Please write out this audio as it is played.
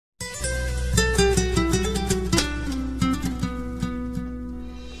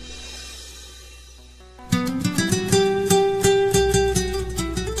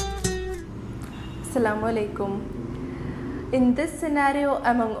Assalamualaikum. In this scenario,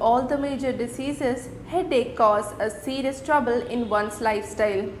 among all the major diseases, headache causes a serious trouble in one's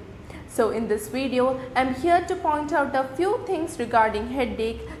lifestyle. So in this video, I am here to point out a few things regarding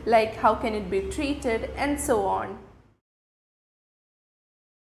headache, like how can it be treated and so on.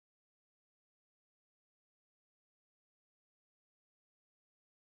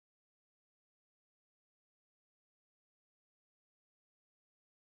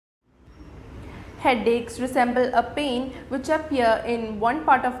 Headaches resemble a pain which appear in one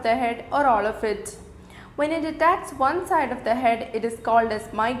part of the head or all of it. When it attacks one side of the head, it is called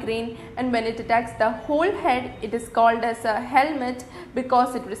as migraine, and when it attacks the whole head, it is called as a helmet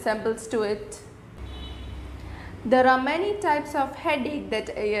because it resembles to it. There are many types of headache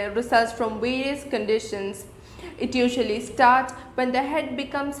that results from various conditions. It usually starts when the head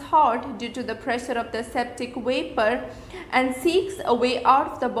becomes hot due to the pressure of the septic vapor and seeks a way out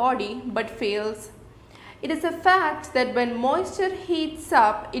of the body but fails. It is a fact that when moisture heats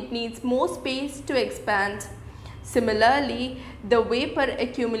up, it needs more space to expand. Similarly, the vapor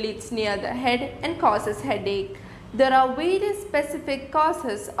accumulates near the head and causes headache. There are various specific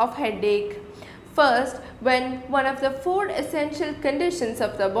causes of headache. First, when one of the four essential conditions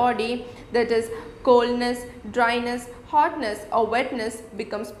of the body, that is coldness, dryness, hotness or wetness,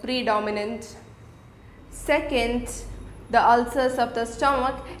 becomes predominant. Second, the ulcers of the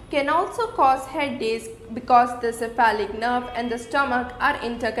stomach can also cause headaches because the cephalic nerve and the stomach are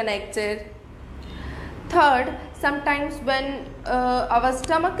interconnected. Third, sometimes when our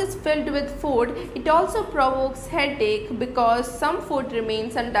stomach is filled with food, it also provokes headache because some food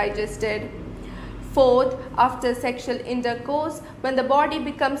remains undigested. Fourth, after sexual intercourse, when the body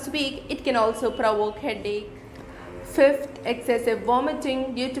becomes weak, it can also provoke headache. Fifth, excessive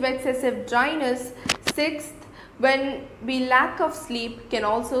vomiting due to excessive dryness. Sixth, when we lack of sleep can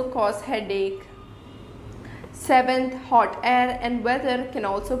also cause headache. Seventh, hot air and weather can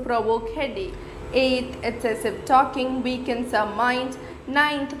also provoke headache. Eighth, excessive talking weakens our mind.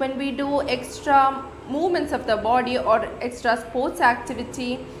 Ninth, when we do extra movements of the body or extra sports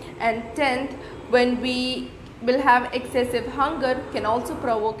activity. And 10th, when we will have excessive hunger can also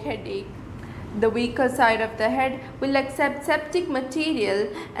provoke headache. The weaker side of the head will accept septic material,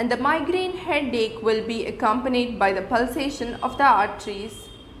 and the migraine headache will be accompanied by the pulsation of the arteries.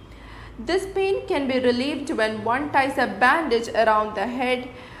 This pain can be relieved when one ties a bandage around the head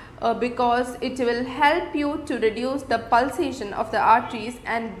because it will help you to reduce the pulsation of the arteries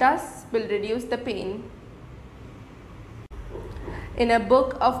and thus will reduce the pain. In a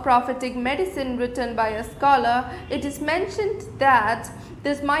book of prophetic medicine written by a scholar, it is mentioned that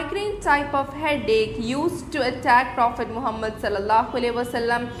this migraine type of headache used to attack Prophet Muhammad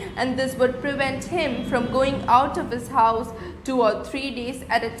ﷺ, and this would prevent him from going out of his house 2 or 3 days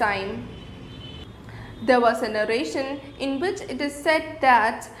at a time. There was a narration in which it is said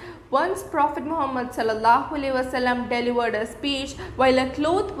that once Prophet Muhammad ﷺ delivered a speech while a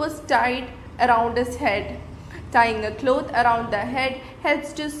cloth was tied around his head. Tying a cloth around the head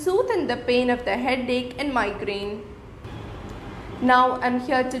helps to soothe the pain of the headache and migraine. Now I am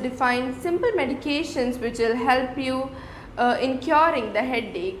here to define simple medications which will help you in curing the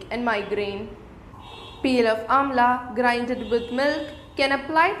headache and migraine. Peel of amla grinded with milk can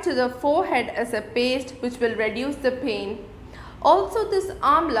apply to the forehead as a paste which will reduce the pain. Also, this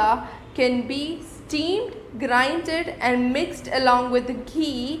amla can be steamed, grinded and mixed along with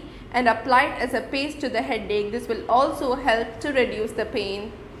ghee and applied as a paste to the headache. This will also help to reduce the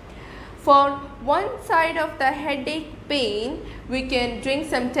pain. For one side of the headache pain, we can drink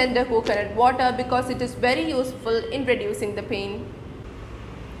some tender coconut water because it is very useful in reducing the pain.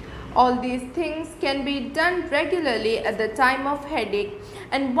 All these things can be done regularly at the time of headache.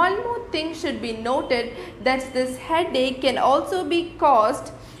 And one more thing should be noted, that this headache can also be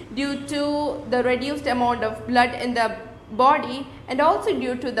caused due to the reduced amount of blood in the body and also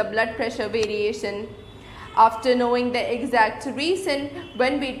due to the blood pressure variation. After knowing the exact reason,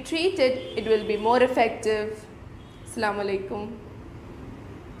 when we treat it, it will be more effective. Assalamualaikum.